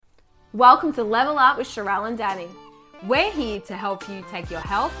Welcome to Level Up with Sherelle and Danny. We're here to help you take your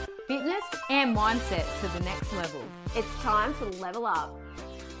health, fitness, and mindset to the next level. It's time to level up.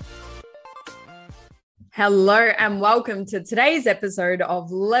 Hello and welcome to today's episode of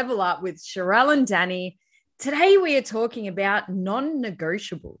Level Up with Sherelle and Danny. Today we are talking about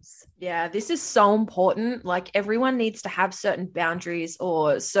non-negotiables. Yeah, this is so important. Like everyone needs to have certain boundaries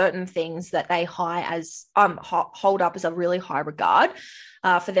or certain things that they hold up as a really high regard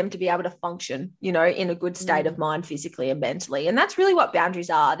for them to be able to function, in a good state of mind, physically and mentally. And that's really what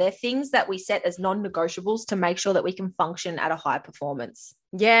boundaries are. They're things that we set as non-negotiables to make sure that we can function at a high performance.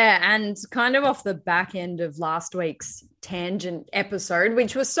 Yeah, and kind of off the back end of last week's tangent episode,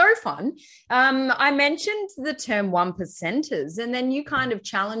 which was so fun, I mentioned the term 1%ers, and then you kind of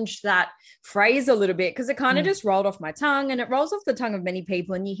challenged that phrase a little bit because it kind of just rolled off my tongue, and it rolls off the tongue of many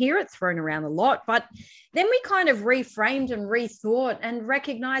people, and you hear it thrown around a lot. But then we kind of reframed and rethought and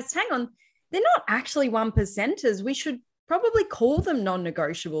recognized, hang on, they're not actually 1%ers. We should probably call them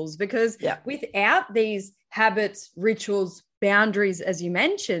non-negotiables because without these habits, rituals, boundaries, as you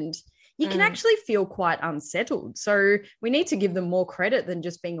mentioned, you can actually feel quite unsettled. So we need to give them more credit than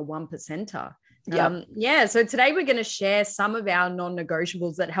just being a 1%er. So today we're going to share some of our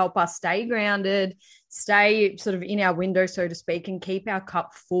non-negotiables that help us stay grounded, stay sort of in our window, so to speak, and keep our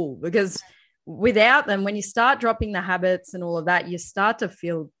cup full. Because without them, when you start dropping the habits and all of that, you start to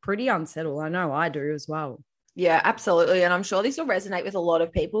feel pretty unsettled. I know I do as well. Yeah, absolutely. And I'm sure this will resonate with a lot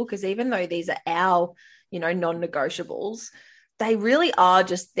of people because even though these are our, non-negotiables, they really are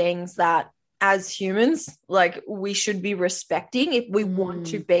just things that as humans, like we should be respecting if we want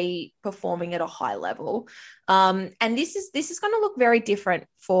to be performing at a high level. And this is going to look very different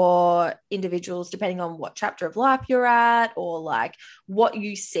for individuals depending on what chapter of life you're at or like what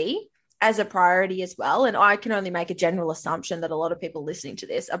you see as a priority as well. And I can only make a general assumption that a lot of people listening to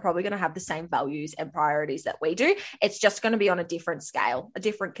this are probably going to have the same values and priorities that we do. It's just going to be on a different scale, a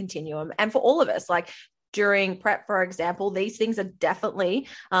different continuum. And for all of us, like during prep, for example, these things are definitely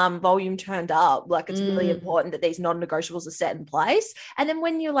volume turned up. Like it's really important that these non-negotiables are set in place. And then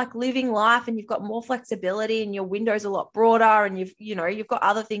when you're like living life and you've got more flexibility and your window's a lot broader and you've got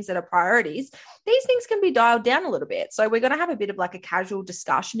other things that are priorities, these things can be dialed down a little bit. So we're going to have a bit of like a casual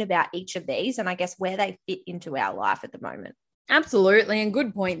discussion about each of these and I guess where they fit into our life at the moment. Absolutely. And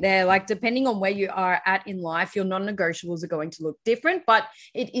good point there. Like depending on where you are at in life, your non-negotiables are going to look different, but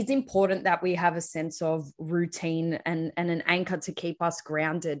it is important that we have a sense of routine and an anchor to keep us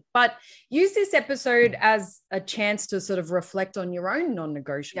grounded. But use this episode as a chance to sort of reflect on your own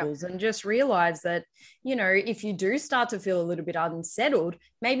non-negotiables and just realize that, if you do start to feel a little bit unsettled,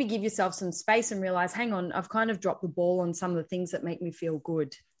 maybe give yourself some space and realize, hang on, I've kind of dropped the ball on some of the things that make me feel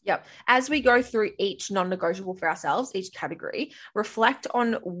good. Yep. As we go through each non-negotiable for ourselves, each category, reflect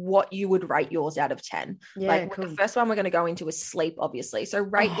on what you would rate yours out of 10. The first one we're going to go into is sleep, obviously. So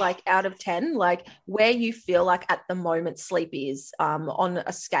rate like out of 10, like where you feel like at the moment sleep is on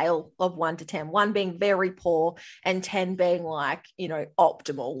a scale of 1 to 10, 1 being very poor and 10 being like,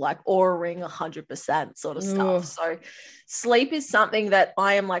 optimal, like Oura Ring 100% sort of stuff. So sleep is something that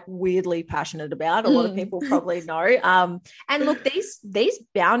I am like weirdly passionate about. A lot of people probably know. And look, these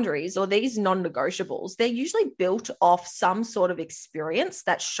boundaries or these non-negotiables, they're usually built off some sort of experience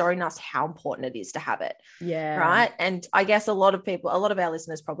that's shown us how important it is to have it. Yeah. Right. And I guess a lot of our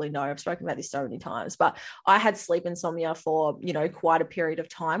listeners probably know, I've spoken about this so many times, but I had sleep insomnia for, quite a period of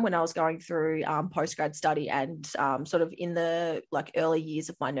time when I was going through postgrad study and sort of in the like early years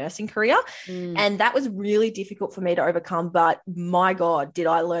of my nursing career. And that was really difficult for me to overcome. But my God, did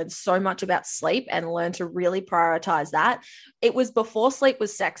I learn so much about sleep and learn to really prioritize that. It was before sleep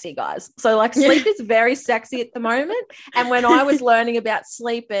was sexy, guys. So like sleep is very sexy at the moment. And when I was learning about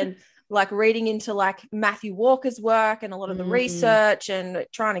sleep and like reading into like Matthew Walker's work and a lot of the research and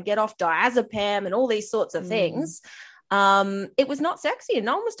trying to get off diazepam and all these sorts of things, it was not sexy and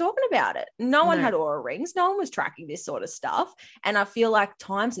no one was talking about it. No one had Oura Rings. No one was tracking this sort of stuff. And I feel like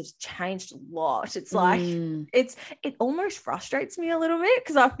times have changed a lot. It's like, it almost frustrates me a little bit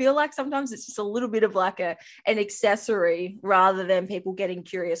because I feel like sometimes it's just a little bit of like an accessory rather than people getting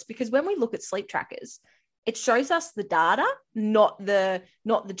curious. Because when we look at sleep trackers, it shows us the data, not the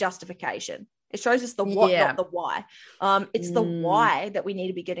justification. It shows us the what, not the why. It's the why that we need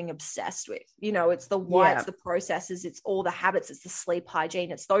to be getting obsessed with. It's the why, it's the processes, it's all the habits, it's the sleep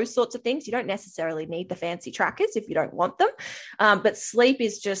hygiene, it's those sorts of things. You don't necessarily need the fancy trackers if you don't want them. But sleep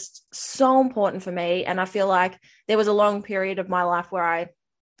is just so important for me. And I feel like there was a long period of my life where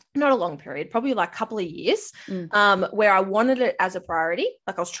not a long period, probably like a couple of years, where I wanted it as a priority.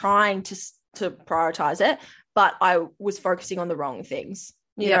 Like I was trying to prioritize it, but I was focusing on the wrong things.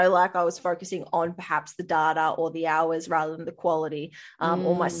 You know, like I was focusing on perhaps the data or the hours rather than the quality,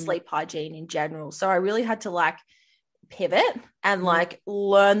 or my sleep hygiene in general. So I really had to like pivot and like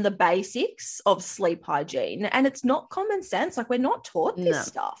learn the basics of sleep hygiene. And it's not common sense. Like we're not taught this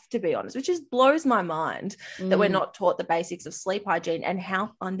stuff, to be honest, which just blows my mind that we're not taught the basics of sleep hygiene and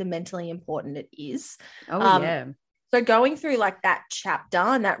how fundamentally important it is. So going through like that chapter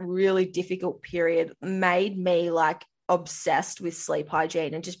and that really difficult period made me like obsessed with sleep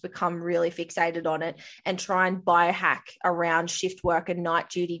hygiene and just become really fixated on it and try and biohack around shift work and night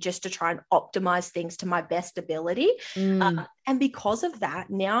duty just to try and optimize things to my best ability. And because of that,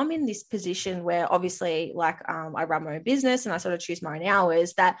 now I'm in this position where obviously like I run my own business and I sort of choose my own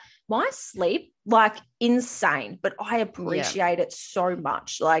hours, that my sleep, like insane, but I appreciate it so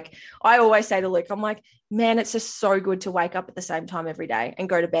much. Like I always say to Luke, I'm like, man, it's just so good to wake up at the same time every day and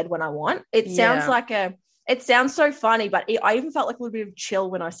go to bed when I want. It sounds so funny, but I even felt like a little bit of chill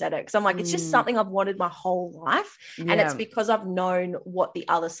when I said it, because I'm like, it's just something I've wanted my whole life. And it's because I've known what the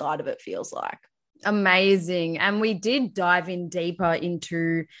other side of it feels like. Amazing. And we did dive in deeper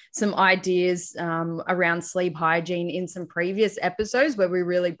into some ideas around sleep hygiene in some previous episodes where we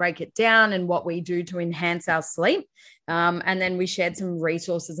really break it down and what we do to enhance our sleep. And then we shared some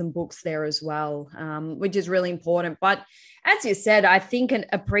resources and books there as well, which is really important. But as you said, I think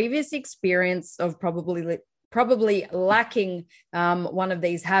a previous experience of probably lacking one of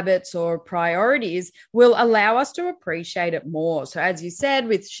these habits or priorities will allow us to appreciate it more. So as you said,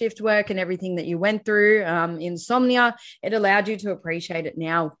 with shift work and everything that you went through, insomnia, it allowed you to appreciate it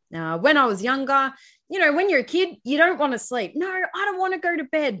now. When I was younger, you know, when you're a kid, you don't want to sleep. No, I don't want to go to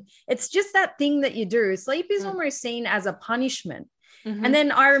bed. It's just that thing that you do. Sleep is almost seen as a punishment. And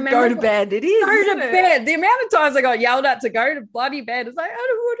then I remember go to bed. It is go to bed. The amount of times I got yelled at to go to bloody bed. It's like, I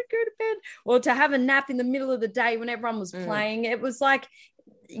don't want to go to bed. Or to have a nap in the middle of the day when everyone was playing. It was like,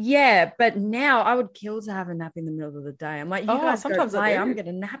 but now I would kill to have a nap in the middle of the day. I'm like, you guys sometimes go play. I'm going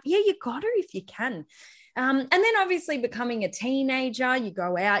to nap. Yeah, you got to if you can. And then obviously becoming a teenager, you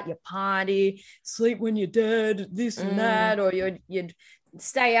go out, you party, sleep when you're dead, this and that, or you'd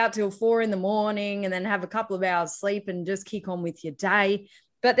stay out till 4 a.m. and then have a couple of hours sleep and just kick on with your day.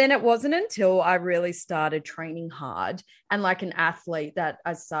 But then it wasn't until I really started training hard and like an athlete that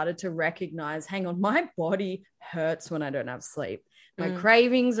I started to recognize, hang on, my body hurts when I don't have sleep. My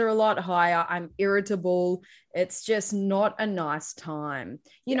cravings are a lot higher. I'm irritable. It's just not a nice time.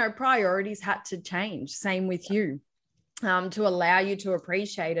 You know, priorities had to change. Same with you, to allow you to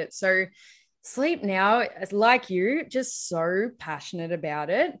appreciate it. So sleep now, like you, just so passionate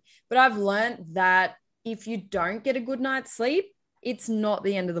about it. But I've learned that if you don't get a good night's sleep, it's not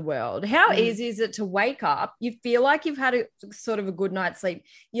the end of the world. How easy is it to wake up? You feel like you've had a sort of a good night's sleep.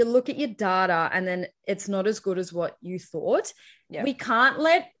 You look at your data and then it's not as good as what you thought. Yep. We can't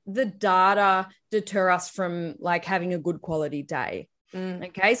let the data deter us from like having a good quality day.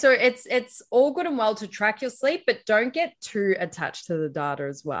 Okay. So it's all good and well to track your sleep, but don't get too attached to the data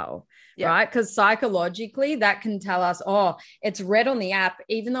as well. Yep. Right. Because psychologically that can tell us, oh, it's red on the app.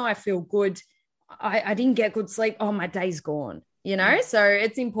 Even though I feel good, I didn't get good sleep. Oh, my day's gone. You know, so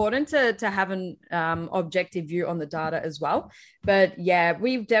it's important to have an objective view on the data as well. But yeah,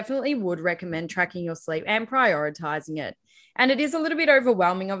 we definitely would recommend tracking your sleep and prioritizing it. And it is a little bit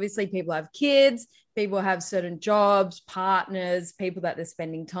overwhelming. Obviously, people have kids, people have certain jobs, partners, people that they're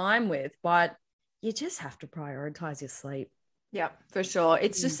spending time with, but you just have to prioritize your sleep. Yeah, for sure.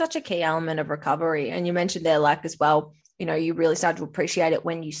 It's just such a key element of recovery. And you mentioned there, like as well, you know, you really started to appreciate it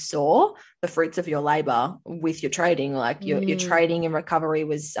when you saw the fruits of your labor with your trading, like your trading and recovery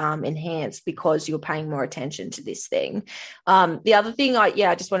was enhanced because you're paying more attention to this thing. The other thing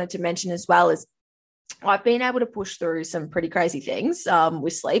I just wanted to mention as well is I've been able to push through some pretty crazy things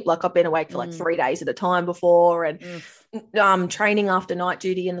with sleep. Like I've been awake for like 3 days at a time before, and training after night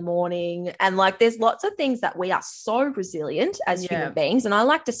duty in the morning. And like, there's lots of things that we are so resilient as human beings. And I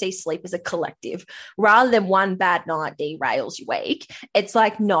like to see sleep as a collective rather than one bad night derails your week. It's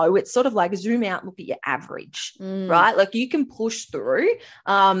like, no, it's sort of like zoom out and look at your average, right? Like you can push through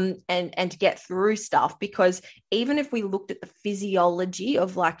and get through stuff, because even if we looked at the physiology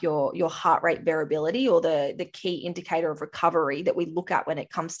of like your heart rate variability, or the key indicator of recovery that we look at when it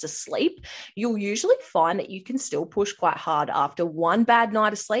comes to sleep, you'll usually find that you can still push quite hard after one bad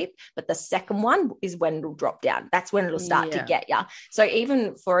night of sleep, but the second one is when it'll drop down. That's when it'll start to get you. So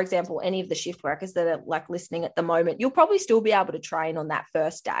even, for example, any of the shift workers that are like listening at the moment, you'll probably still be able to train on that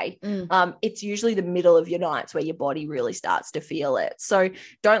first day. It's usually the middle of your nights where your body really starts to feel it. So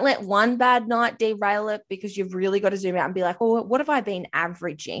don't let one bad night derail it, because you've really got to zoom out and be like, oh, what have I been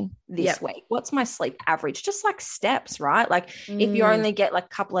averaging this week? What's my sleep average? Just like steps, right? Like if you only get like a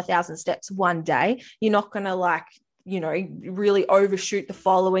couple of thousand steps one day, you're not going to like, you know, really overshoot the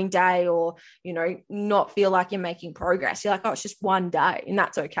following day, or, you know, not feel like you're making progress. You're like, oh, it's just one day, and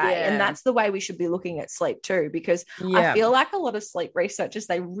that's okay. And that's the way we should be looking at sleep too, because I feel like a lot of sleep researchers,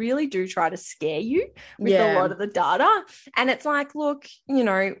 they really do try to scare you with a lot of the data. And it's like, look, you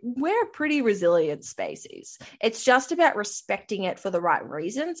know, we're a pretty resilient species. It's just about respecting it for the right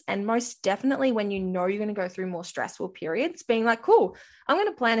reasons. And most definitely when you know you're going to go through more stressful periods, being like, cool, I'm going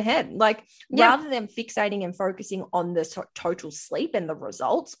to plan ahead. Like rather than fixating and focusing on the total sleep and the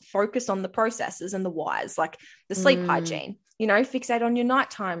results, focus on the processes and the whys, like the sleep hygiene, you know, fixate on your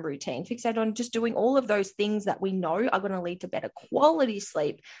nighttime routine, fixate on just doing all of those things that we know are going to lead to better quality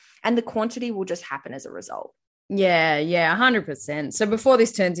sleep, and the quantity will just happen as a result. Yeah, 100%. So before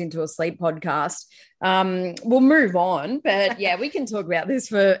this turns into a sleep podcast, we'll move on. But yeah, we can talk about this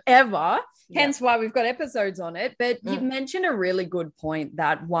forever. Hence why we've got episodes on it. But you've mentioned a really good point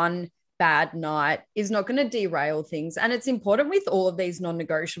that one bad night is not going to derail things. And it's important with all of these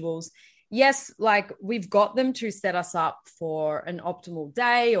non-negotiables. Yes, like we've got them to set us up for an optimal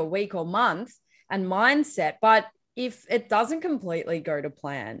day or week or month and mindset. But if it doesn't completely go to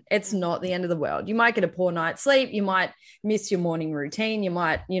plan, it's not the end of the world. You might get a poor night's sleep. You might miss your morning routine. You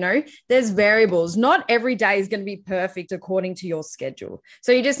might, you know, there's variables. Not every day is going to be perfect according to your schedule.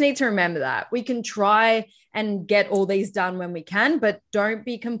 So you just need to remember that. We can try and get all these done when we can, but don't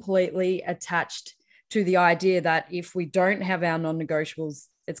be completely attached to the idea that if we don't have our non-negotiables,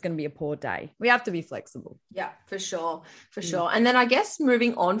 it's going to be a poor day. We have to be flexible. Yeah, for sure. And then I guess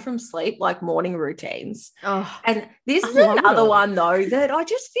moving on from sleep, like morning routines. And this is another one though that I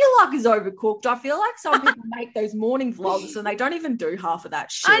just feel like is overcooked. I feel like some people make those morning vlogs and they don't even do half of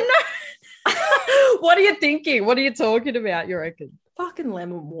that shit. I know. What are you thinking? What are you talking about, you reckon? Fucking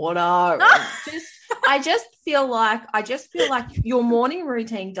lemon water. I just feel like your morning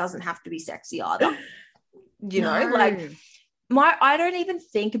routine doesn't have to be sexy either. You know, like I don't even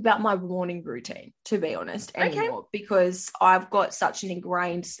think about my morning routine, to be honest, anymore, because I've got such an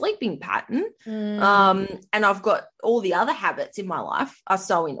ingrained sleeping pattern, and I've got all the other habits in my life are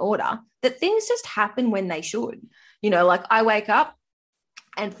so in order that things just happen when they should. You know, like I wake up,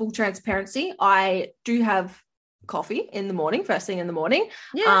 and full transparency, I do have coffee in the morning, first thing in the morning.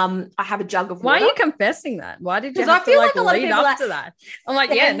 I have a jug of water. Why are you confessing that? Why did you have to like lead up to that? I'm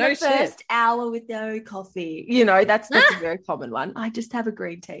like, yeah, no shit. First hour with no coffee, you know, that's a very common one. I just have a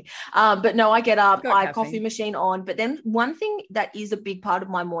green tea. But no, I get up, I have coffee machine on. But then one thing that is a big part of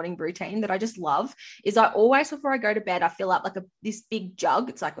my morning routine that I just love is I always, before I go to bed, I fill up like this big jug.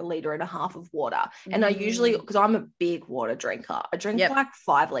 It's like 1.5 liters of water. And I usually, because I'm a big water drinker, I drink like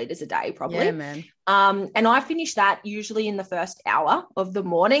 5 liters a day probably. Yeah, man. And I finish that usually in the first hour of the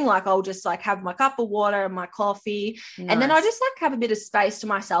morning. Like I'll just like have my cup of water and my coffee. Nice. And then I just like have a bit of space to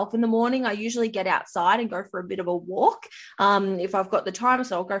myself in the morning. I usually get outside and go for a bit of a walk. If I've got the time,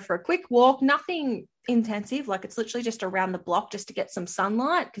 so I'll go for a quick walk, nothing intensive. Like it's literally just around the block just to get some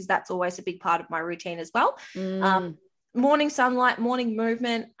sunlight, because that's always a big part of my routine as well. Morning sunlight, morning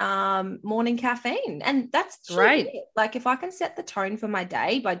movement, morning caffeine. And that's great. Like if I can set the tone for my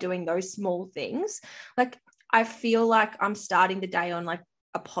day by doing those small things, like I feel like I'm starting the day on like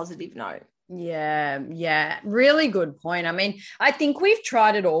a positive note. Yeah. Really good point. I mean, I think we've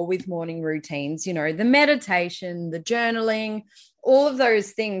tried it all with morning routines, you know, the meditation, the journaling, all of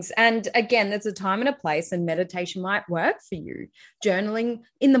those things. And again, there's a time and a place, and meditation might work for you. Journaling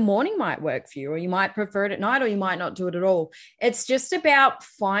in the morning might work for you, or you might prefer it at night, or you might not do it at all. It's just about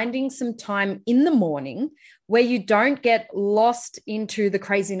finding some time in the morning where you don't get lost into the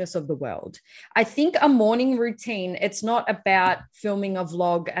craziness of the world. I think a morning routine, it's not about filming a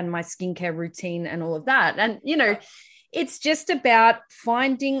vlog and my skincare routine and all of that. And, you know, it's just about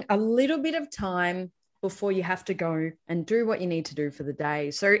finding a little bit of time before you have to go and do what you need to do for the day.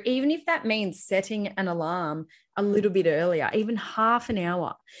 So even if that means setting an alarm a little bit earlier, even half an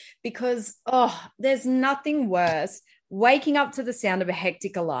hour, because, there's nothing worse waking up to the sound of a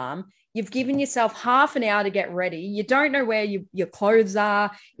hectic alarm. You've given yourself half an hour to get ready. You don't know where your clothes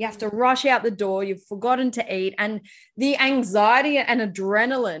are. You have to rush out the door. You've forgotten to eat. And the anxiety and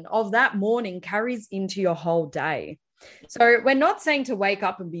adrenaline of that morning carries into your whole day. So we're not saying to wake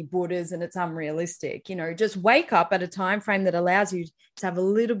up and be Buddhas and it's unrealistic, just wake up at a time frame that allows you to have a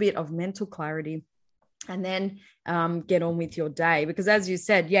little bit of mental clarity and then get on with your day. Because as you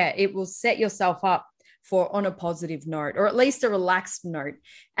said, it will set yourself up on a positive note, or at least a relaxed note.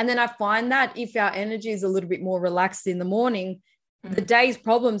 And then I find that if our energy is a little bit more relaxed in the morning, the day's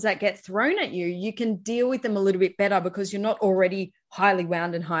problems that get thrown at you, you can deal with them a little bit better because you're not already highly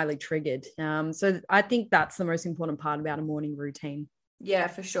wound and highly triggered. So I think that's the most important part about a morning routine. Yeah,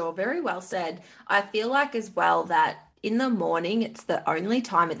 for sure. Very well said. I feel like as well that in the morning, it's the only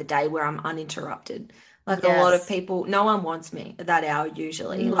time of the day where I'm uninterrupted. Like a lot of people, no one wants me at that hour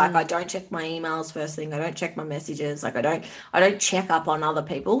usually. Like I don't check my emails first thing. I don't check my messages. Like I don't check up on other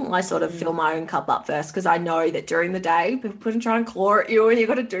people. I sort of fill my own cup up first because I know that during the day people can try and claw at you and you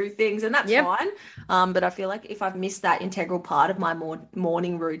got to do things, and that's fine. But I feel like if I've missed that integral part of my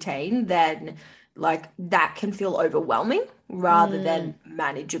morning routine, then like that can feel overwhelming rather than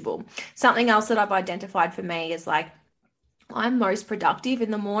manageable. Something else that I've identified for me is like I'm most productive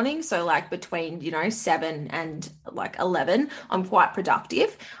in the morning. So like between, 7 and like 11, I'm quite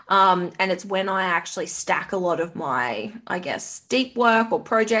productive. And it's when I actually stack a lot of my, I guess, deep work or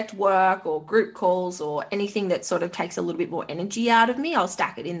project work or group calls or anything that sort of takes a little bit more energy out of me. I'll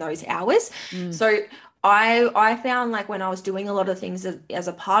stack it in those hours. So I found like when I was doing a lot of things as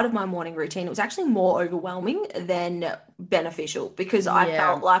a part of my morning routine, it was actually more overwhelming than beneficial because I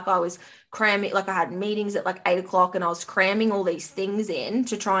felt like I was cramming, like I had meetings at like 8 o'clock and I was cramming all these things in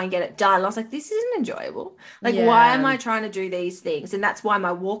to try and get it done. I was like, this isn't enjoyable. Like, why am I trying to do these things? And that's why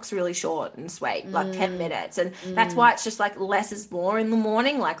my walk's really short and sweet, like 10 minutes. And that's why it's just like less is more in the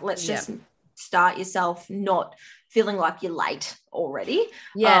morning. Like, let's just start yourself not feeling like you're late already.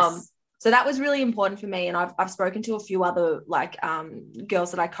 So that was really important for me. And I've spoken to a few other like girls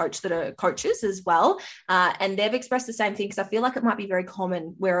that I coach that are coaches as well. And they've expressed the same thing because I feel like it might be very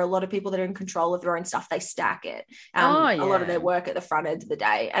common where a lot of people that are in control of their own stuff, they stack it. A lot of their work at the front end of the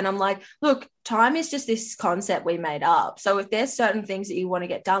day. And I'm like, look, time is just this concept we made up. So if there's certain things that you want to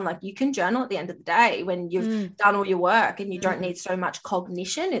get done, like you can journal at the end of the day when you've done all your work and you don't need so much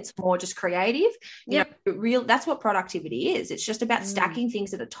cognition. It's more just creative. That's what productivity is. It's just about stacking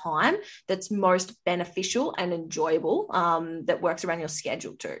things at a time that's most beneficial and enjoyable, that works around your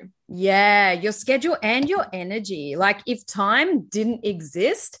schedule too. Yeah, your schedule and your energy. Like if time didn't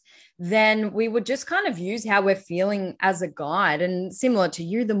exist, then we would just kind of use how we're feeling as a guide. And similar to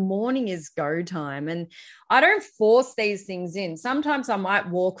you, the morning is go time. And I don't force these things in. Sometimes I might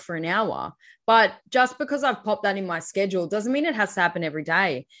walk for an hour, but just because I've popped that in my schedule doesn't mean it has to happen every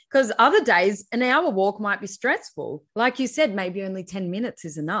day. Because other days, an hour walk might be stressful. Like you said, maybe only 10 minutes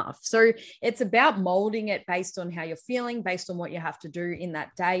is enough. So it's about molding it based on how you're feeling, based on what you have to do in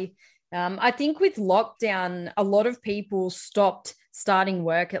that day. I think with lockdown, a lot of people stopped starting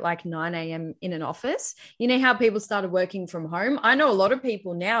work at like 9 a.m. in an office. You know how people started working from home? I know a lot of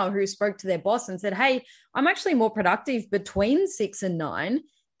people now who spoke to their boss and said, hey, I'm actually more productive between 6 and 9.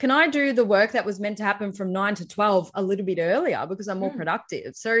 Can I do the work that was meant to happen from 9 to 12 a little bit earlier because I'm more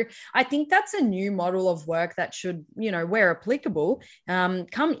productive? So I think that's a new model of work that should, where applicable,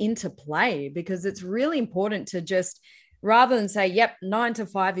 come into play, because it's really important to just, rather than say, yep, 9 to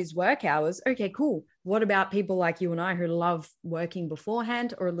 5 is work hours. Okay, cool. What about people like you and I who love working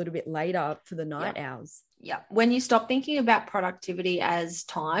beforehand or a little bit later for the night hours? Yeah. When you stop thinking about productivity as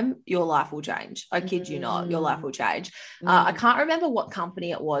time, your life will change. I kid you not, your life will change. I can't remember what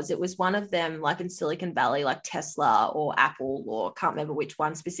company it was. It was one of them, like in Silicon Valley, like Tesla or Apple, or can't remember which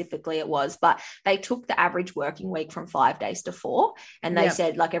one specifically it was, but they took the average working week from 5 days to 4. And they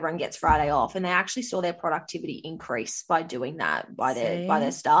said like everyone gets Friday off, and they actually saw their productivity increase by doing that by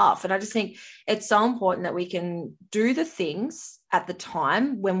their staff. And I just think it's so important that we can do the things at the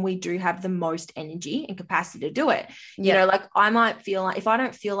time when we do have the most energy and capacity to do it. Like I might feel like if I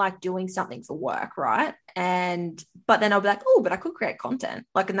don't feel like doing something for work, right? But then I'll be like, oh, but I could create content,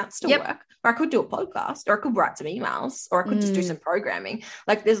 like, and that's still work. Or I could do a podcast, or I could write some emails, or I could just do some programming.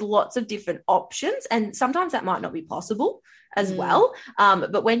 Like there's lots of different options. And sometimes that might not be possible as well.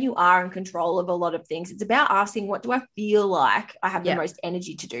 But when you are in control of a lot of things, it's about asking, what do I feel like I have the most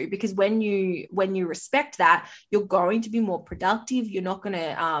energy to do? Because when you respect that, you're going to be more productive. You're not going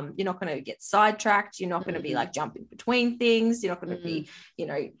to get sidetracked. You're not going to be like jumping between things. You're not going to be,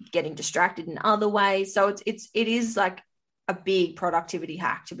 getting distracted in other ways. So it is like a big productivity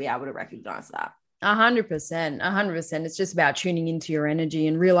hack to be able to recognize that. 100%, 100%. It's just about tuning into your energy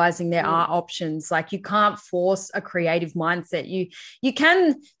and realizing there are options. Like, you can't force a creative mindset. You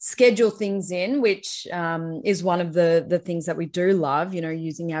can schedule things in, which is one of the things that we do love, you know,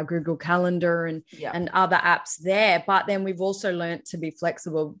 using our Google Calendar and other apps there. But then we've also learned to be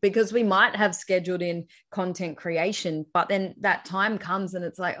flexible, because we might have scheduled in content creation, but then that time comes and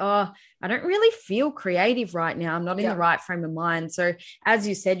it's like, oh, I don't really feel creative right now. I'm not in the right frame of mind. So as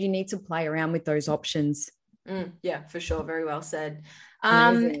you said, you need to play around with those options. Yeah, for sure. Very well said.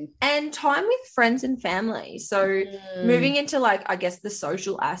 Amazing. And time with friends and family. So moving into, like, I guess the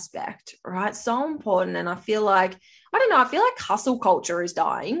social aspect, right? So important. And I feel like, I don't know, I feel like hustle culture is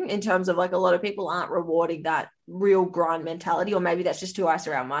dying, in terms of, like, a lot of people aren't rewarding that real grind mentality, or maybe that's just who I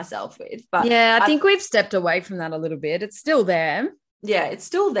surround myself with. But yeah, I think we've stepped away from that a little bit. It's still there. Yeah, it's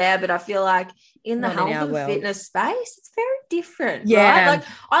still there, but I feel like in the Not in health our and world. fitness space, it's very different, Yeah. right? Like,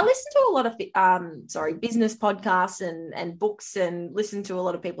 I listen to a lot of business podcasts and books, and listen to a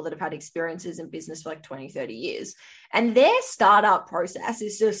lot of people that have had experiences in business for like 20, 30 years. And their startup process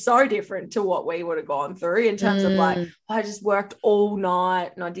is just so different to what we would have gone through, in terms of, like, I just worked all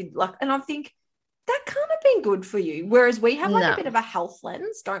night and I did, like, and I think that can't have been good for you. Whereas we have, like, a bit of a health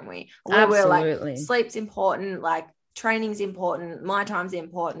lens, don't we? Where we're like, sleep's important, like, training's important, my time's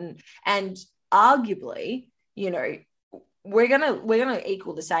important, and arguably, you know, we're gonna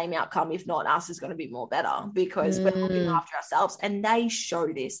equal the same outcome. If not, us is going to be more better, because we're looking after ourselves. And they show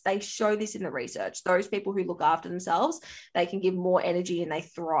this in the research. Those people who look after themselves, they can give more energy and they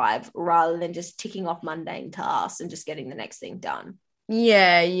thrive, rather than just ticking off mundane tasks and just getting the next thing done.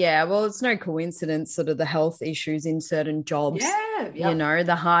 Yeah. Well, it's no coincidence, sort of the health issues in certain jobs. You know,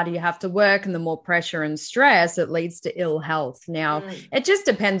 the harder you have to work and the more pressure and stress, it leads to ill health. Now, it just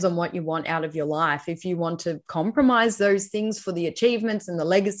depends on what you want out of your life. If you want to compromise those things for the achievements and the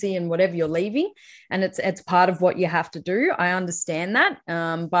legacy and whatever you're leaving, and it's part of what you have to do, I understand that.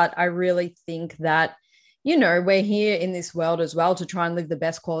 But I really think that, you know, we're here in this world as well to try and live the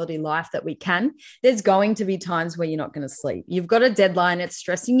best quality life that we can. There's going to be times where you're not going to sleep. You've got a deadline. It's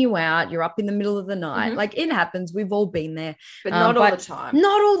stressing you out. You're up in the middle of the night. Like, it happens. We've all been there. But not all the time.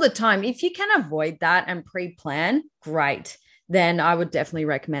 Not all the time. If you can avoid that and pre-plan, great. Then I would definitely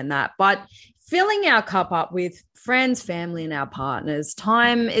recommend that. But filling our cup up with friends, family, and our partners,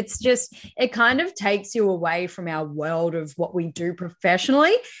 time, it kind of takes you away from our world of what we do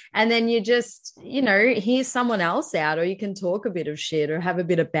professionally. And then you just, you know, hear someone else out, or you can talk a bit of shit or have a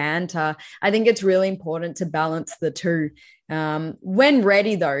bit of banter. I think it's really important to balance the two when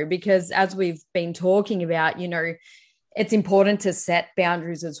ready, though, because as we've been talking about, you know, it's important to set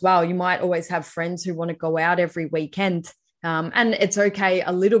boundaries as well. You might always have friends who want to go out every weekend. And it's okay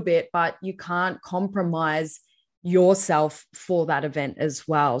a little bit, but you can't compromise yourself for that event as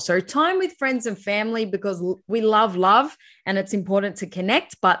well. So time with friends and family, because we love, and it's important to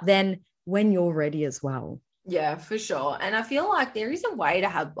connect, but then when you're ready as well. Yeah, for sure. And I feel like there is a way to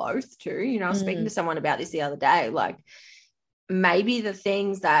have both too. You know, I was speaking to someone about this the other day, like, maybe the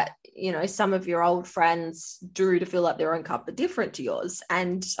things that, you know, some of your old friends do to fill up their own cup are different to yours.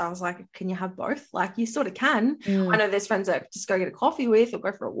 And I was like, can you have both? Like, you sort of can. I know there's friends that just go get a coffee with, or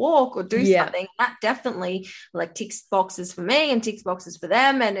go for a walk, or do something that definitely, like, ticks boxes for me and ticks boxes for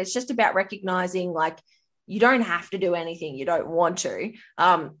them. And it's just about recognizing, like, you don't have to do anything you don't want to.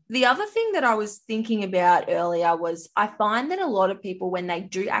 The other thing that I was thinking about earlier was, I find that a lot of people, when they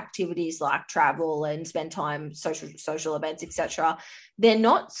do activities like travel and spend time, social events, etc., they're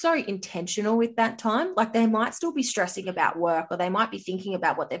not so intentional with that time. Like, they might still be stressing about work, or they might be thinking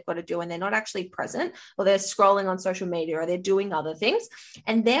about what they've got to do, and they're not actually present, or they're scrolling on social media, or they're doing other things.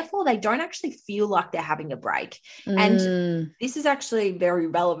 And therefore they don't actually feel like they're having a break. And this is actually very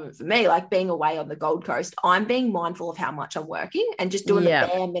relevant for me, like being away on the Gold Coast. I'm being mindful of how much I'm working and just doing the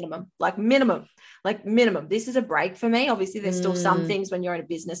bare minimum, like minimum. This is a break for me. Obviously, there's still some things when you're in a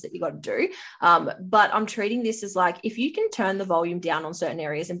business that you got to do. But I'm treating this as, like, if you can turn the volume down on certain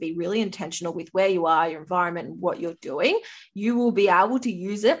areas and be really intentional with where you are, your environment, and what you're doing, you will be able to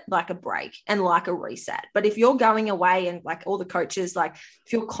use it like a break and like a reset. But if you're going away, and, like, all the coaches, like,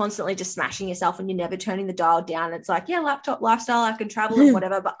 if you're constantly just smashing yourself and you're never turning the dial down, it's like, yeah, laptop lifestyle, I can travel and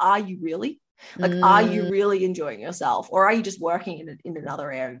whatever, but are you really? Like, are you really enjoying yourself, or are you just working in another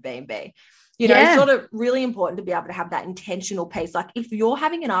Airbnb? You know, it's sort of really important to be able to have that intentional pace. Like, if you're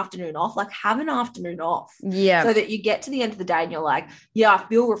having an afternoon off, like, have an afternoon off. Yeah. So that you get to the end of the day and you're like, yeah, I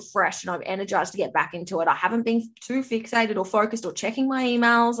feel refreshed and I'm energized to get back into it. I haven't been too fixated or focused or checking my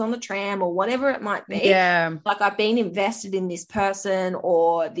emails on the tram or whatever it might be. Yeah. Like, I've been invested in this person,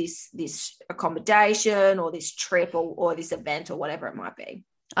 or this accommodation, or this trip, or this event, or whatever it might be.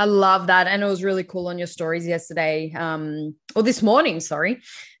 I love that. And it was really cool on your stories yesterday, or this morning, sorry.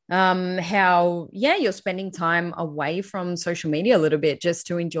 How, yeah, you're spending time away from social media a little bit just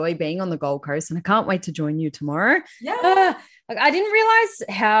to enjoy being on the Gold Coast. And I can't wait to join you tomorrow. Yeah. Like, I didn't realize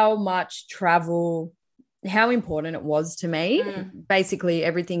how much travel, how important it was to me. Basically,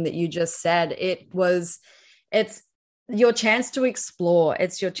 everything that you just said, it's your chance to explore.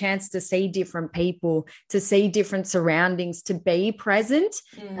 It's your chance to see different people, to see different surroundings, to be present.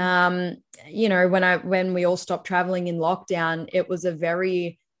 You know, when we all stopped traveling in lockdown, it was a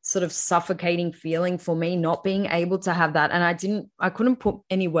very sort of suffocating feeling for me not being able to have that. And I couldn't put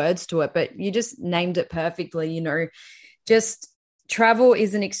any words to it, but you just named it perfectly. You know, just travel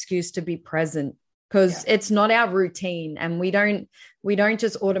is an excuse to be present, because it's not our routine, and we don't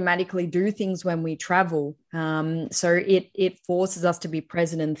just automatically do things when we travel. So it forces us to be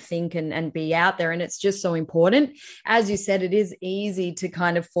present and think and be out there. And it's just so important. As you said, it is easy to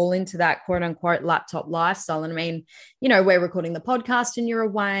kind of fall into that quote unquote laptop lifestyle. And I mean, you know, we're recording the podcast and you're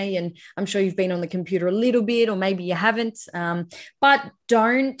away, and I'm sure you've been on the computer a little bit, or maybe you haven't. But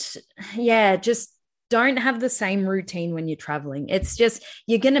just don't have the same routine when you're traveling. It's just,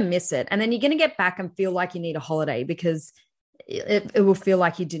 you're going to miss it. And then you're going to get back and feel like you need a holiday, because it will feel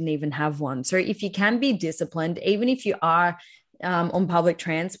like you didn't even have one. So if you can be disciplined, even if you are on public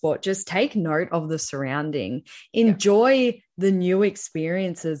transport, just take note of the surrounding, enjoy the new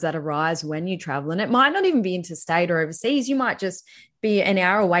experiences that arise when you travel. And it might not even be interstate or overseas. You might just be an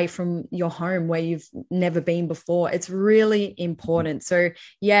hour away from your home where you've never been before. It's really important. So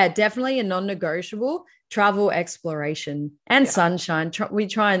yeah, definitely a non-negotiable: travel, exploration, and sunshine. We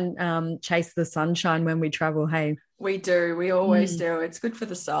try and chase the sunshine when we travel. Hey, we do. We always do. It's good for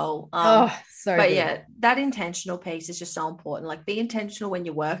the soul. But good. Yeah, that intentional piece is just so important. Like, be intentional when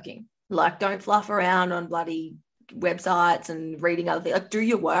you're working. Like, don't fluff around on bloody websites and reading other things. Like, do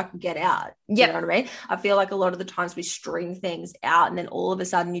your work and get out. You know what I mean? I feel like a lot of the times we string things out, and then all of a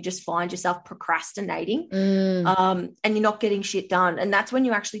sudden you just find yourself procrastinating, and you're not getting shit done. And that's when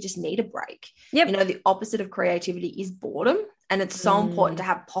you actually just need a break. You know, the opposite of creativity is boredom. And it's so important to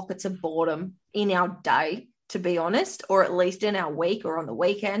have pockets of boredom in our day, to be honest, or at least in our week or on the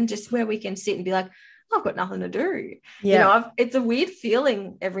weekend, just where we can sit and be like, I've got nothing to do. You know, it's a weird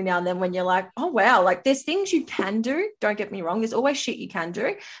feeling every now and then when you're like, oh, wow, like there's things you can do. Don't get me wrong. There's always shit you can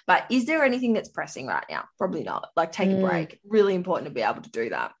do. But is there anything that's pressing right now? Probably not. Like, take a break. Really important to be able to do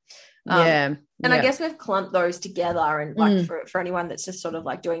that. I guess we've clumped those together, and like for anyone that's just sort of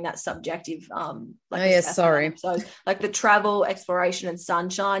like doing that subjective so like the travel, exploration, and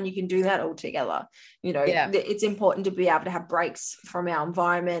sunshine, you can do that all together. You know, it's important to be able to have breaks from our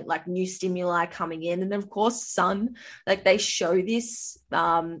environment, like new stimuli coming in. And then of course sun, like they show this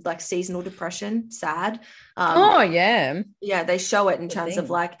like seasonal depression, sad. They show it in terms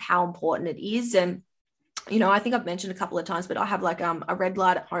of like how important it is. And you know, I think I've mentioned a couple of times, but I have like a red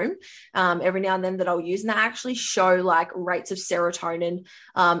light at home every now and then that I'll use, and they actually show like rates of serotonin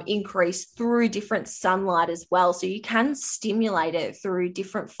increase through different sunlight as well. So you can stimulate it through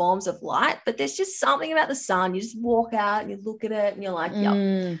different forms of light, but there's just something about the sun. You just walk out and you look at it and you're like,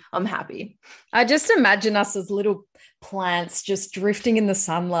 yep, I'm happy. I just imagine us as little plants just drifting in the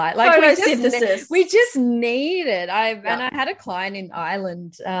sunlight. Like we just need it. And I had a client in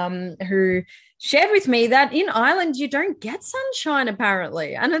Ireland who shared with me that in Ireland you don't get sunshine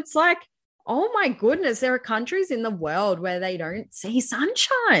apparently. And it's like, oh my goodness, there are countries in the world where they don't see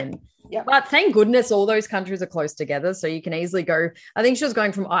sunshine. But thank goodness all those countries are close together, so you can easily go. I think she was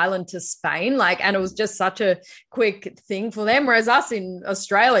going from Ireland to Spain, and it was just such a quick thing for them, whereas us in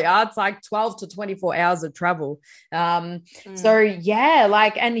Australia, it's like 12 to 24 hours of travel. So and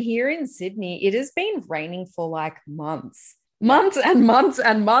here in Sydney it has been raining for like months and months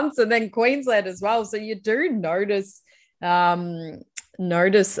and months, and then Queensland as well. So you do notice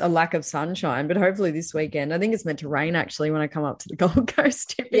a lack of sunshine, but hopefully this weekend, I think it's meant to rain actually when I come up to the Gold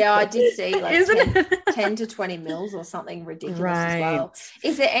Coast. Typically. Yeah, I did see like 10 to 20 mils or something ridiculous as well.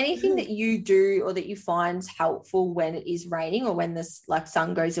 Is there anything that you do or that you find helpful when it is raining or when this like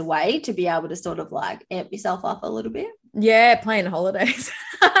sun goes away to be able to sort of like amp yourself up a little bit? Yeah, plan holidays.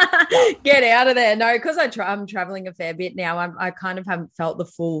 Get out of there. No, because I'm traveling a fair bit now. I kind of haven't felt the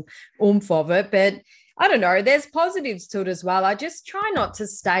full oomph of it, but I don't know. There's positives to it as well. I just try not to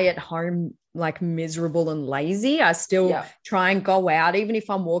stay at home like miserable and lazy. I still try and go out, even if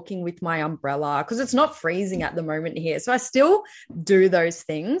I'm walking with my umbrella, because it's not freezing at the moment here. So I still do those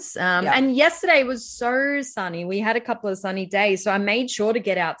things. And yesterday was so sunny. We had a couple of sunny days. So I made sure to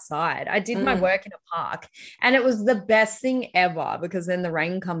get outside. I did my work in a park, and it was the best thing ever, because then the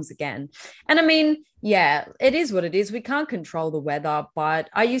rain comes again. And I mean, yeah, it is what it is. We can't control the weather, but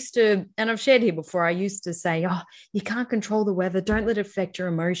I used to, and I've shared here before, I used to say, oh, you can't control the weather. Don't let it affect your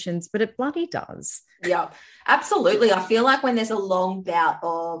emotions, but it bloody does. Yeah, absolutely. I feel like when there's a long bout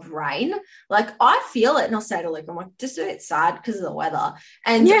of rain, like I feel it, and I'll say to Luke, I'm like, just a bit sad because of the weather.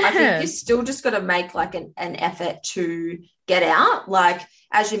 And I think you still just got to make like an effort to get out. Like,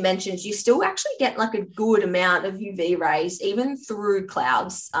 as you mentioned, you still actually get like a good amount of UV rays, even through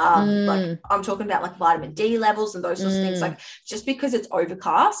clouds. Like I'm talking about like vitamin D levels and those sorts of things. Like, just because it's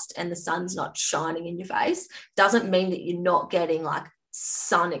overcast and the sun's not shining in your face doesn't mean that you're not getting like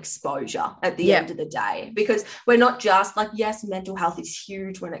sun exposure at the end of the day, because we're not just like, yes, mental health is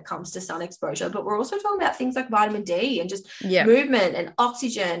huge when it comes to sun exposure, but we're also talking about things like vitamin D and just movement and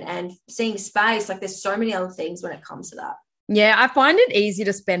oxygen and seeing space. Like, there's so many other things when it comes to that. Yeah, I find it easy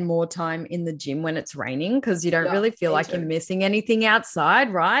to spend more time in the gym when it's raining, because you don't really feel like you're missing anything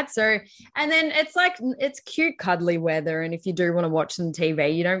outside, right? So, and then it's like, it's cute, cuddly weather. And if you do want to watch some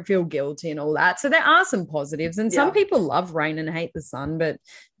TV, you don't feel guilty and all that. So there are some positives. And some people love rain and hate the sun, but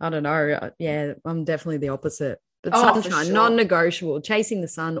I don't know. Yeah, I'm definitely the opposite. But sunshine, non-negotiable, chasing the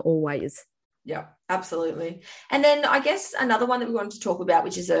sun always. Yeah, absolutely. And then I guess another one that we wanted to talk about,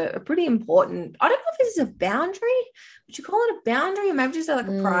 which is a pretty important, I don't know if this is a boundary. Would you call it a boundary, or maybe just like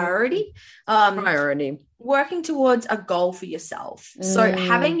a priority? Priority. Working towards a goal for yourself. So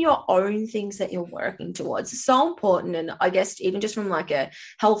having your own things that you're working towards is so important. And I guess even just from like a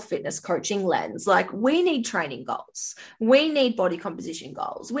health fitness coaching lens, like we need training goals. We need body composition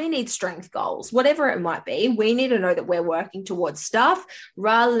goals. We need strength goals, whatever it might be. We need to know that we're working towards stuff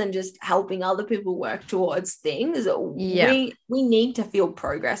rather than just helping other people work towards things. We need to feel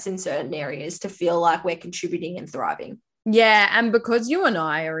progress in certain areas to feel like we're contributing and thriving. Yeah. And because you and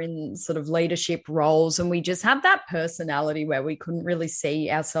I are in sort of leadership roles, and we just have that personality where we couldn't really see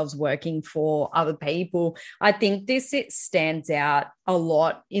ourselves working for other people, I think it stands out a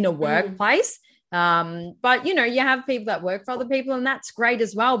lot in a workplace. But, you know, you have people that work for other people, and that's great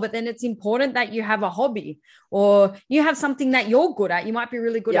as well. But then it's important that you have a hobby, or you have something that you're good at. You might be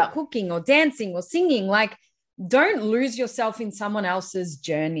really good at cooking or dancing or singing. Like, don't lose yourself in someone else's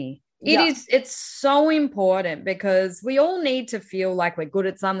journey. It's so important, because we all need to feel like we're good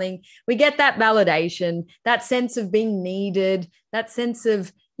at something. We get that validation, that sense of being needed, that sense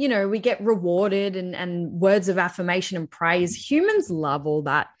of, you know, we get rewarded and words of affirmation and praise. Humans love all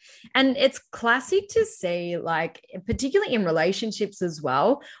that. And it's classic to see, like, particularly in relationships as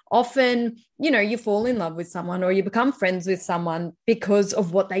well, often, you know, you fall in love with someone or you become friends with someone because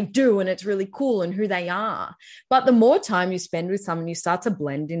of what they do, and it's really cool and who they are. But the more time you spend with someone, you start to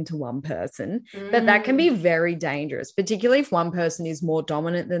blend into one person. But that can be very dangerous, particularly if one person is more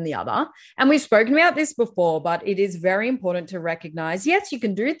dominant than the other. And we've spoken about this before, but it is very important to recognize, yes, you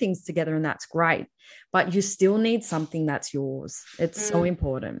can do things together and that's great, but you still need something that's yours. It's so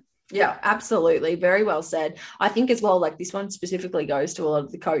important. Yeah, absolutely. Very well said. I think as well, like, this one specifically goes to a lot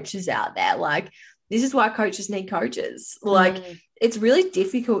of the coaches out there. Like, this is why coaches need coaches. Like, it's really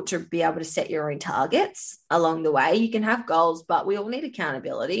difficult to be able to set your own targets along the way. You can have goals, but we all need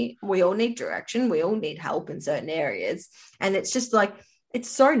accountability. We all need direction. We all need help in certain areas. And it's just like, it's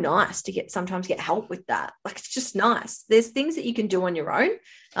so nice to sometimes get help with that. Like, it's just nice. There's things that you can do on your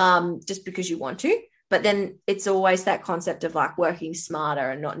own, just because you want to. But then it's always that concept of like working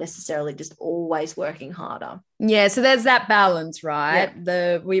smarter and not necessarily just always working harder. Yeah. So there's that balance, right?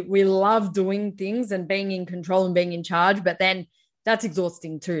 Yeah. We love doing things and being in control and being in charge, but then that's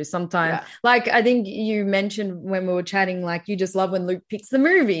exhausting too sometimes. Yeah. Like, I think you mentioned when we were chatting, like, you just love when Luke picks the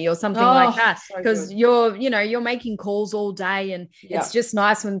movie or something like that, because so you're making calls all day, and it's just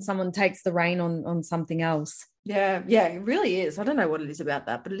nice when someone takes the rein on something else. Yeah, it really is. I don't know what it is about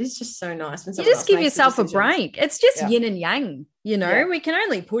that, but it is just so nice when you just give yourself a break. It's just yin and yang, you know. We can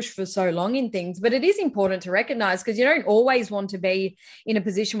only push for so long in things, but it is important to recognize, because you don't always want to be in a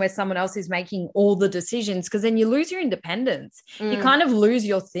position where someone else is making all the decisions, because then you lose your independence. You kind of lose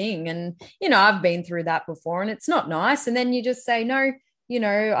your thing. And, you know, I've been through that before, and it's not nice. And then you just say, no, you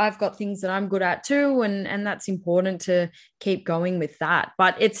know, I've got things that I'm good at too. And that's important to keep going with that.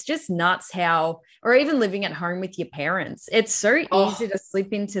 But it's just nuts how, or even living at home with your parents, it's so easy to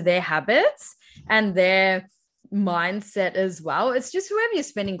slip into their habits and their mindset as well. It's just whoever you're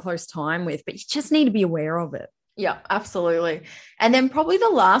spending close time with, but you just need to be aware of it. Yeah, absolutely. And then probably the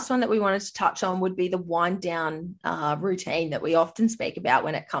last one that we wanted to touch on would be the wind down routine that we often speak about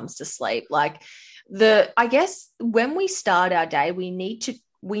when it comes to sleep. Like I guess when we start our day, we need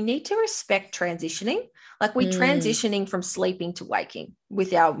to respect transitioning. Like we're transitioning from sleeping to waking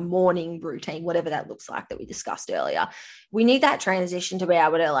with our morning routine, whatever that looks like that we discussed earlier. We need that transition to be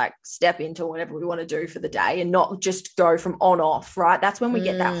able to like step into whatever we want to do for the day and not just go from on off, right? That's when we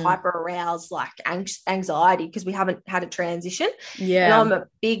get that hyper aroused like anxiety because we haven't had a transition. And I'm a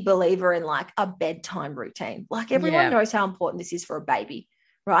big believer in like a bedtime routine. Like everyone knows how important this is for a baby,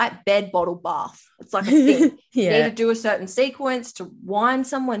 right? Bed, bottle, bath. It's like a thing. You need to do a certain sequence to wind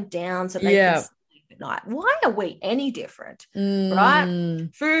someone down so they can sleep at night. Why are we any different, right?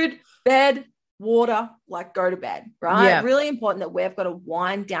 Food, bed, water, like go to bed, right? Really important that we've got a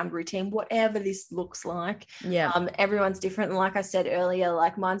wind down routine, whatever this looks like. Everyone's different. And like I said earlier,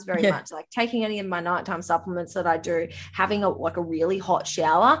 like mine's very much like taking any of my nighttime supplements that I do, having a really hot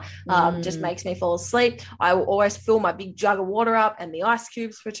shower just makes me fall asleep. I will always fill my big jug of water up and the ice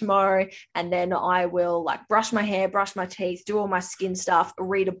cubes for tomorrow. And then I will like brush my hair, brush my teeth, do all my skin stuff,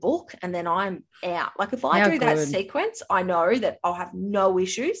 read a book, and then I'm out. Like if I do that sequence, I know that I'll have no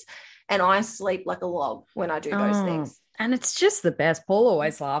issues. And I sleep like a log when I do those things. And it's just the best. Paul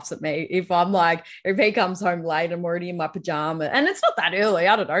always laughs at me if he comes home late, I'm already in my pajama. And it's not that early,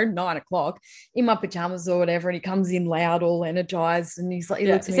 I don't know, 9 o'clock in my pajamas or whatever. And he comes in loud, all energized. And he's like, he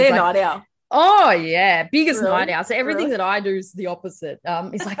looks at me. Is he a night owl? Oh, yeah. Biggest night owl. So everything that I do is the opposite.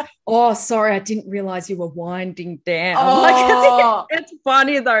 He's like, oh, sorry, I didn't realize you were winding down. Like, it's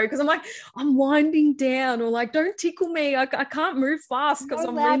funny, though, because I'm like, I'm winding down. Or like, don't tickle me. I can't move fast because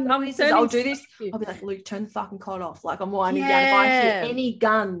I'm I'll do this. I'll be like, Luke, turn the fucking cot off. Like, I'm winding down. If I hear any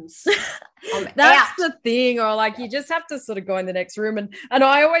guns, that's the thing. Or like, you just have to sort of go in the next room. And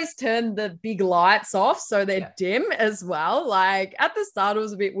I always turn the big lights off so they're dim as well. Like, at the start, it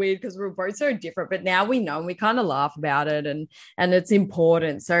was a bit weird because we were both so different, but now we know and we kind of laugh about it, and it's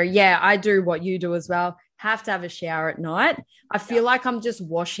important. So yeah, I do what you do as well. Have to have a shower at night. I feel like I'm just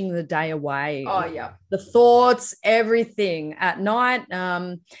washing the day away. The thoughts, everything at night.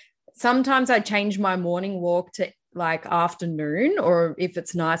 Sometimes I change my morning walk to like afternoon, or if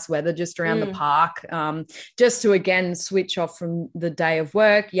it's nice weather, just around the park, just to again switch off from the day of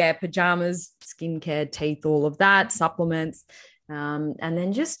work. Pajamas, skincare, teeth, all of that, supplements. And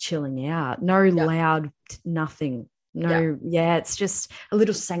then just chilling out. No loud, nothing. It's just a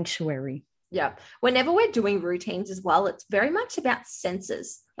little sanctuary. Yeah. Whenever we're doing routines as well, it's very much about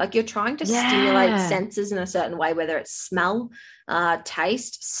senses. Like you're trying to stimulate senses in a certain way, whether it's smell,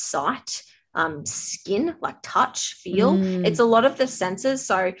 taste, sight, skin, like touch, feel. It's a lot of the senses.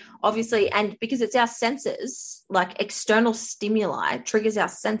 So obviously, and because it's our senses, like external stimuli triggers our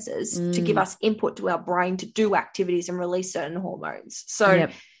senses to give us input to our brain to do activities and release certain hormones. So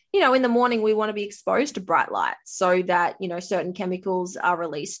in the morning, we want to be exposed to bright lights so that, certain chemicals are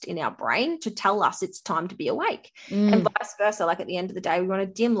released in our brain to tell us it's time to be awake, and vice versa. Like at the end of the day, we want to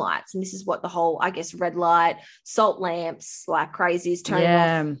dim lights. And this is what the whole, I guess, red light, salt lamps, like crazies,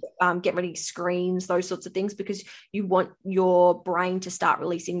 turning off, get rid of screens, those sorts of things, because you want your brain to start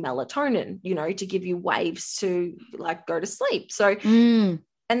releasing melatonin, to give you waves to like go to sleep. So,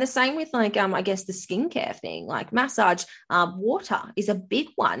 and the same with like, I guess the skincare thing, like massage, water is a big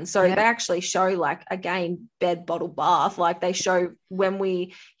one. So they actually show like, again, bed, bottle, bath, like they show when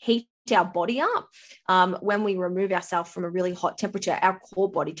we heat our body up, when we remove ourselves from a really hot temperature, our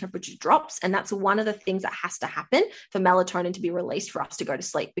core body temperature drops. And that's one of the things that has to happen for melatonin to be released for us to go to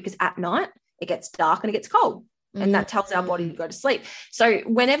sleep, because at night it gets dark and it gets cold. And that tells our body to go to sleep. So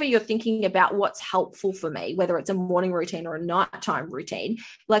whenever you're thinking about what's helpful for me, whether it's a morning routine or a nighttime routine,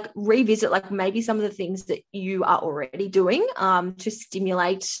 like revisit like maybe some of the things that you are already doing to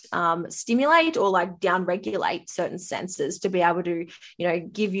stimulate or like down regulate certain senses to be able to,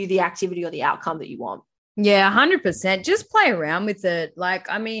 give you the activity or the outcome that you want. Yeah, 100%. Just play around with it. Like,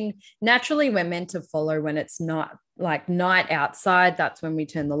 I mean, naturally we're meant to follow when it's not like night outside. That's when we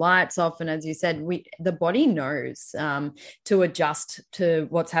turn the lights off. And as you said, the body knows to adjust to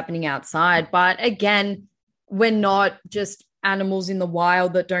what's happening outside. But again, we're not just animals in the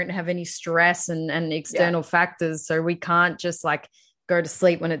wild that don't have any stress and external factors. So we can't just like go to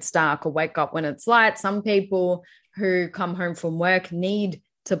sleep when it's dark or wake up when it's light. Some people who come home from work need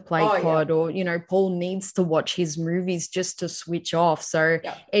to play COD or, Paul needs to watch his movies just to switch off. So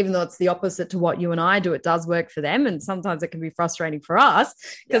even though it's the opposite to what you and I do, it does work for them. And sometimes it can be frustrating for us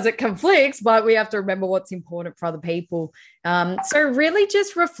because it conflicts, but we have to remember what's important for other people. So really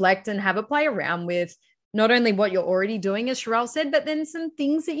just reflect and have a play around with not only what you're already doing, as Sherelle said, but then some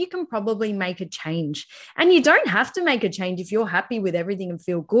things that you can probably make a change. And you don't have to make a change if you're happy with everything and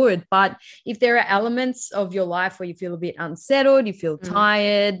feel good. But if there are elements of your life where you feel a bit unsettled, you feel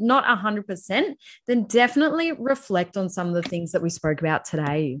tired, not 100%, then definitely reflect on some of the things that we spoke about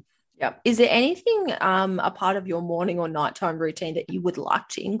today. Yeah. Is there anything a part of your morning or nighttime routine that you would like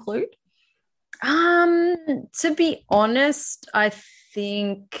to include? To be honest, I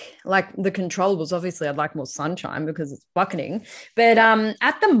think like the controllables, obviously I'd like more sunshine because it's bucketing. But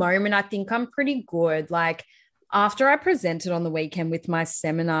at the moment, I think I'm pretty good. Like after I presented on the weekend with my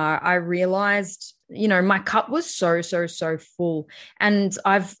seminar, I realized, my cup was so full. And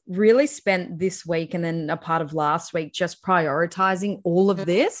I've really spent this week and then a part of last week just prioritizing all of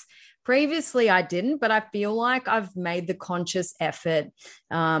this. Previously, I didn't, but I feel like I've made the conscious effort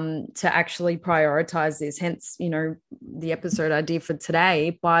to actually prioritize this, hence, the episode I did for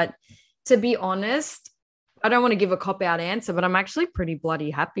today. But to be honest, I don't want to give a cop-out answer, but I'm actually pretty bloody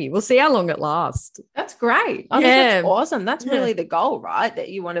happy. We'll see how long it lasts. That's great. I think that's awesome. That's really the goal, right? That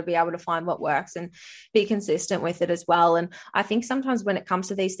you want to be able to find what works and be consistent with it as well. And I think sometimes when it comes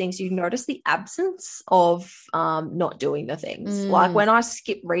to these things, you notice the absence of not doing the things. Like when I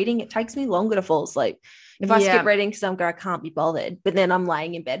skip reading, it takes me longer to fall asleep. If I skip reading because I can't be bothered, but then I'm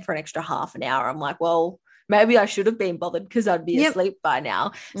laying in bed for an extra half an hour, I'm like, well, maybe I should have been bothered because I'd be asleep by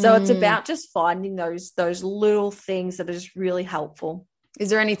now. So it's about just finding those little things that are just really helpful. Is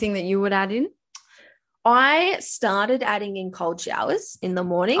there anything that you would add in? I started adding in cold showers in the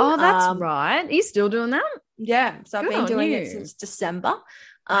morning. Oh, that's right. Are you still doing that? Yeah. So I've been doing it since December.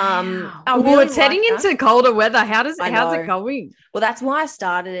 Wow. It's heading into colder weather. How's it going? Well, that's why I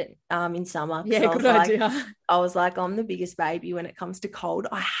started it in summer. Yeah, good idea. I was like, I'm the biggest baby when it comes to cold.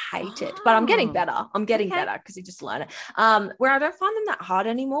 I hate it, but I'm getting better. I'm getting better because you just learn it. Where I don't find them that hard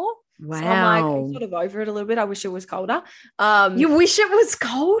anymore. Wow. So I'm sort of over it a little bit. I wish it was colder. You wish it was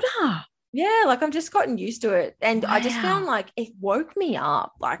colder? Yeah, like I've just gotten used to it. And I just found like it woke me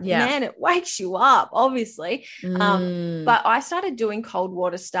up. Like, man, it wakes you up, obviously. But I started doing cold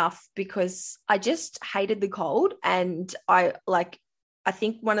water stuff because I just hated the cold. And I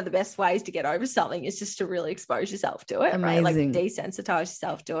think one of the best ways to get over something is just to really expose yourself to it. Amazing. Right? Like desensitize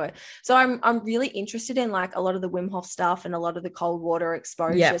yourself to it. So I'm really interested in like a lot of the Wim Hof stuff and a lot of the cold water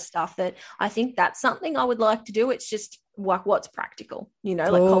exposure stuff that I think that's something I would like to do. It's just like what's practical, like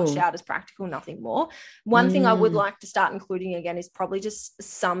cold shower is practical, nothing more. One thing I would like to start including again is probably just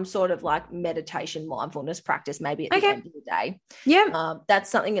some sort of like meditation, mindfulness practice, maybe at the end of the day. Yeah. That's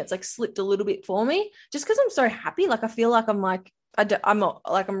something that's like slipped a little bit for me just because I'm so happy. Like I feel like I'm not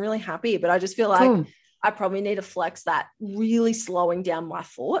like I'm really happy, but I just feel like I probably need to flex that, really slowing down my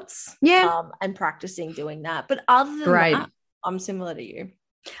thoughts and practicing doing that. But other than that, I'm similar to you.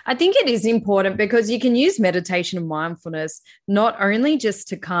 I think it is important because you can use meditation and mindfulness not only just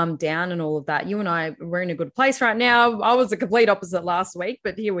to calm down and all of that. You and I, we're in a good place right now. I was the complete opposite last week,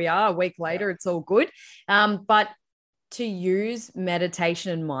 but here we are a week later. It's all good. But to use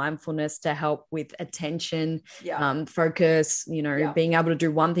meditation and mindfulness to help with attention, focus, being able to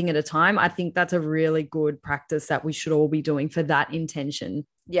do one thing at a time. I think that's a really good practice that we should all be doing for that intention.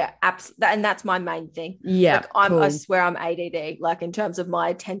 Yeah, absolutely. And that's my main thing. Yeah. Like I swear I'm ADD, like in terms of my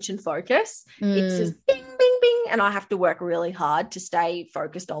attention focus, it's just bing, bing, bing. And I have to work really hard to stay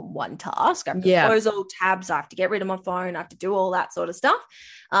focused on one task. I have to close all tabs. I have to get rid of my phone. I have to do all that sort of stuff.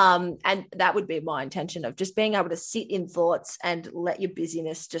 And that would be my intention of just being able to sit in thoughts and let your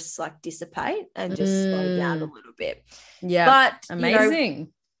busyness just like dissipate and just slow down a little bit. Yeah. But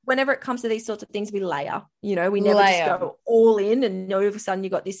amazing. Whenever it comes to these sorts of things, we layer, we never just go all in and all of a sudden you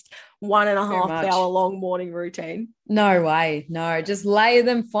got this 1.5 hour long morning routine. No way. No, just layer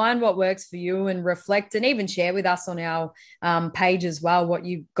them, find what works for you and reflect and even share with us on our page as well what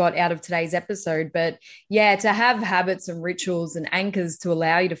you got out of today's episode. But yeah, to have habits and rituals and anchors to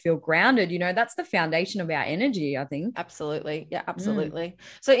allow you to feel grounded, that's the foundation of our energy, I think. Absolutely. Yeah, absolutely.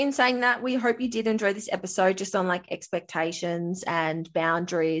 So in saying that, we hope you did enjoy this episode just on like expectations and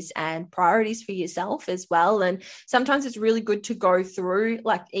boundaries and priorities for yourself as well. And sometimes it's really good to go through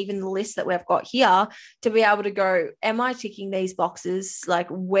like even the list that we've got here to be able to go, am I ticking these boxes? Like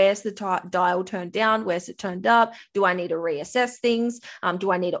where's the dial turned down? Where's it turned up? Do I need to reassess things?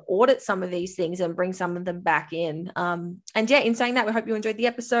 Do I need to audit some of these things and bring some of them back in? And yeah, in saying that, we hope you enjoyed the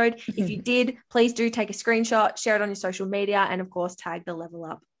episode. If you did, please do take a screenshot, share it on your social media, and of course, tag the Level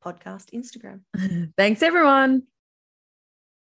Up Podcast Instagram. Thanks, everyone.